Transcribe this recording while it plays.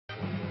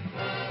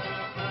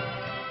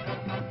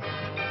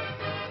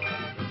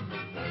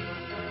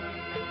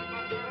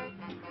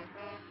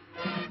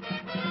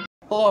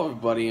Hello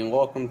everybody and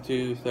welcome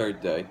to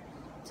third day.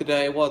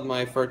 Today was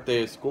my first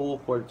day of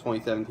school for the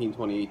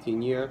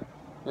 2017-2018 year.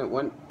 It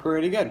went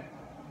pretty good.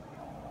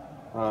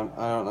 I don't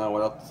know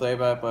what else to say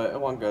about it, but it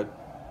went good.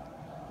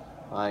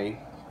 I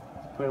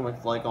pretty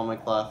much like all my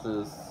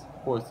classes.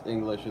 Of course,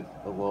 English is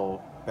a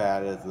little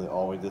bad as it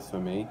always is for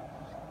me.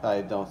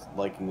 I don't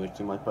like English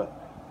too much, but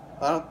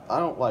I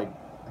don't like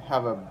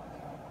have a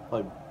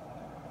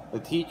the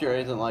teacher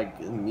isn't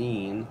like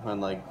mean and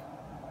like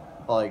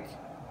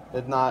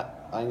it's not.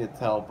 I need to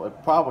tell,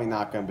 but probably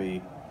not gonna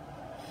be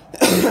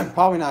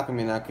probably not gonna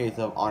be in that case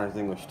of Honors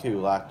English 2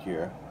 last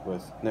year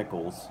with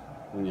Nichols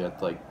and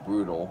just like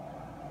brutal.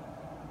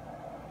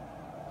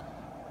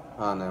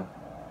 I don't know.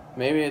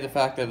 Maybe the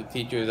fact that the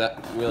teacher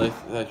that realized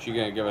that she's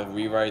gonna give us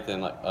rewrites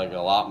and like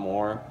a lot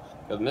more,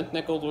 because Miss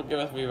Nichols would give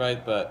us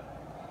rewrites, but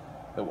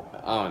I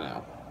don't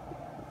know.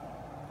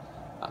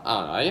 I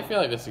don't know. I just feel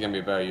like this is gonna be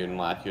a better year than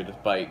last year,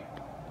 despite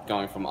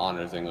going from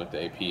Honors English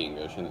to AP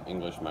English, and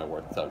English my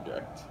worst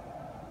subject.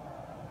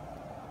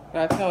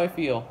 That's how I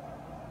feel.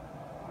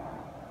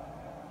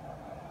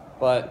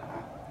 But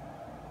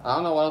I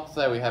don't know what else to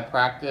say. We had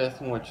practice,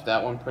 in which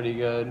that went pretty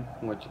good.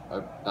 Which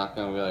I'm not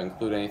going to really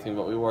include anything,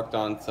 but we worked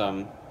on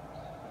some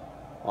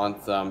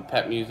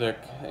pep music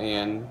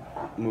and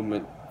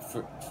movement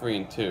 3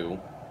 and 2,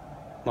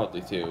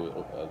 mostly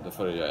 2. The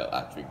footage I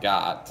actually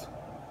got.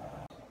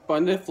 But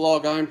in this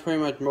vlog, I'm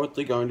pretty much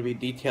mostly going to be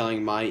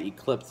detailing my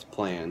Eclipse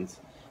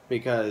plans,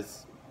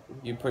 because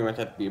you pretty much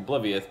have to be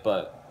oblivious.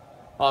 But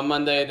on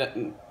Monday,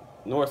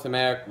 North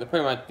America are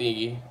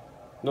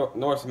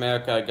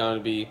going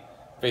to be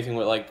facing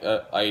with like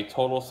a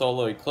total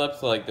solar eclipse.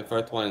 So, like the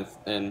first one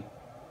in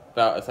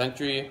about a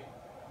century.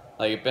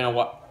 Like it's been a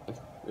while.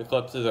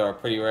 Eclipses are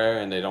pretty rare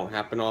and they don't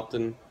happen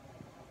often.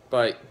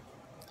 But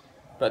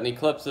an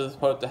eclipse is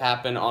supposed to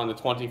happen on the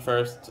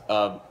 21st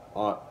of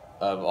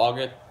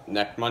August,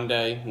 next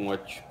Monday, in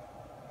which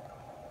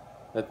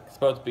it's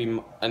supposed to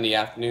be in the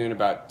afternoon,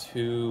 about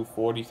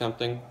 2:40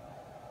 something.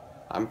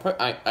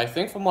 I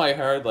think from what I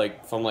heard,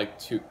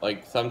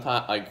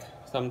 sometime a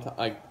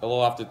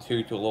little after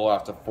 2 to a little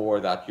after 4,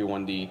 that's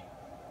when the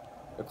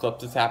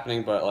eclipse is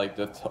happening. But like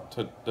the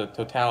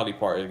totality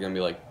part is gonna be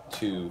like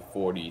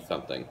 2:40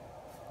 something.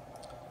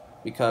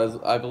 Because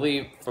I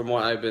believe, from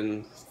what I've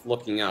been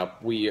looking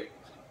up,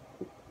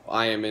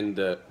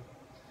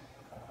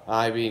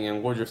 I being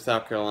in Woodruff,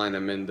 South Carolina,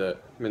 I'm in the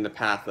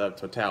path of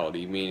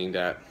totality, meaning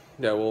that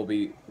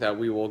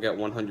we will get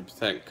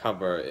 100%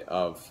 cover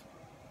of.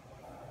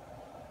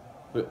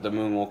 The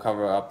moon will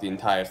cover up the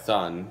entire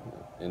sun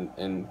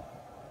in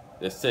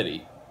this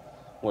city,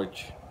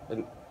 which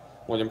I'm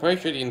pretty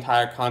sure the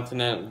entire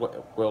continent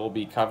will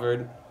be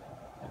covered.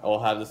 It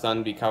will have the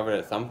sun be covered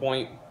at some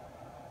point,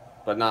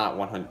 but not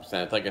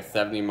 100%. It's like a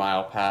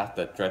 70-mile path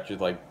that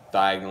stretches like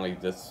diagonally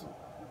this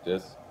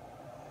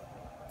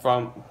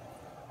from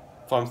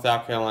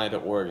South Carolina to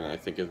Oregon, I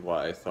think is what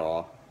I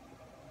saw.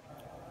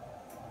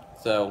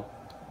 So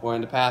we're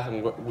in the path,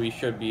 and we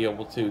should be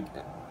able to.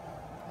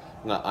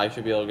 I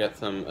should be able to get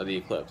some of the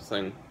eclipse,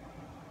 and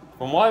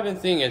from what I've been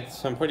seeing,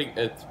 it's pretty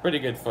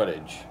good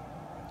footage.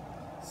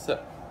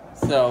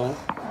 So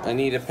I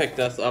need to pick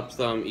us up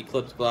some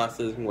eclipse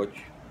glasses,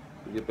 which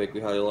is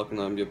basically how they look, and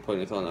I'm just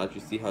putting this on to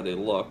actually see how they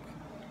look.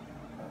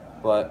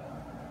 But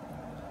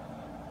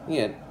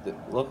yeah,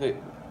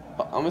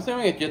 I'm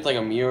assuming it's just like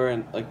a mirror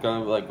and like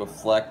gonna like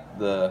reflect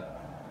the.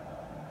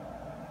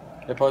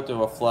 It's supposed to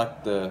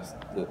reflect the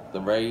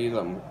rays.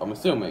 I'm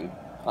assuming.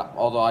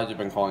 Although I've just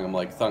been calling them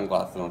like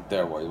sunglasses on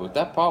steroids, but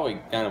that's probably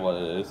kind of what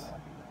it is.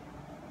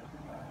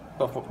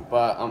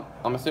 But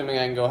I'm assuming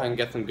I can go ahead and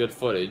get some good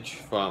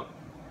footage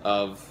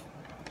of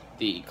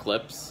the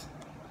eclipse.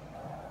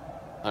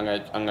 I'm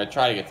gonna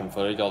try to get some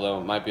footage, although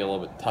it might be a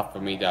little bit tough for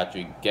me to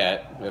actually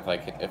get if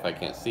I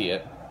can't see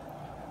it.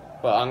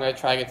 But I'm gonna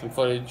try to get some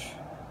footage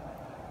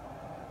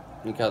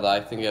because I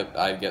think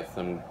I get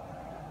some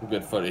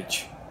good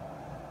footage.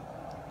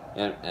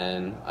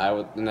 And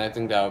I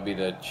think that would be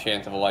the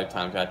chance of a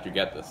lifetime to actually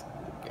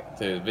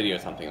to video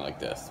something like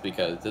this,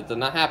 because it does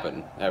not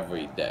happen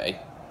every day.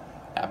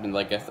 It happens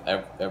like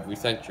every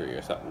century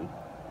or something,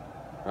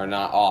 or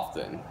not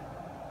often.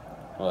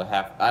 Well,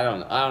 I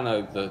don't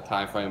know the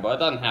time frame, but it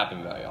doesn't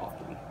happen very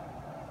often.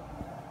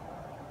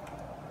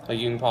 Like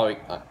you can probably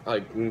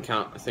you can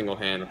count a single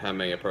hand of how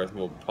many a person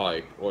will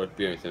probably or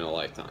experience in a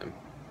lifetime.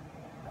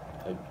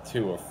 Like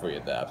 2 or 3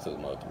 at the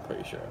absolute most, I'm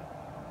pretty sure.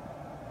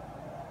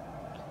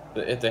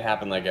 If they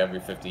happen like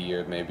every 50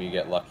 years, maybe you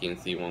get lucky and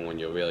see one when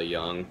you're really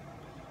young,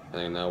 and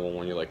another one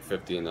when you're like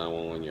 50, and another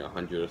one when you're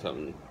 100 or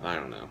something. I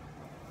don't know.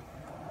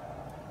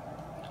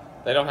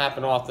 They don't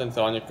happen often,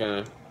 so I'm just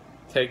gonna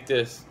take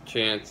this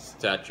chance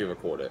to actually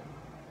record it.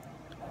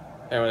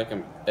 Anyway,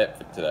 that's it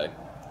for today.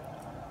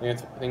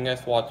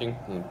 Thanks for watching,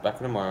 and back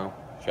for tomorrow,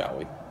 shall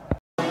we?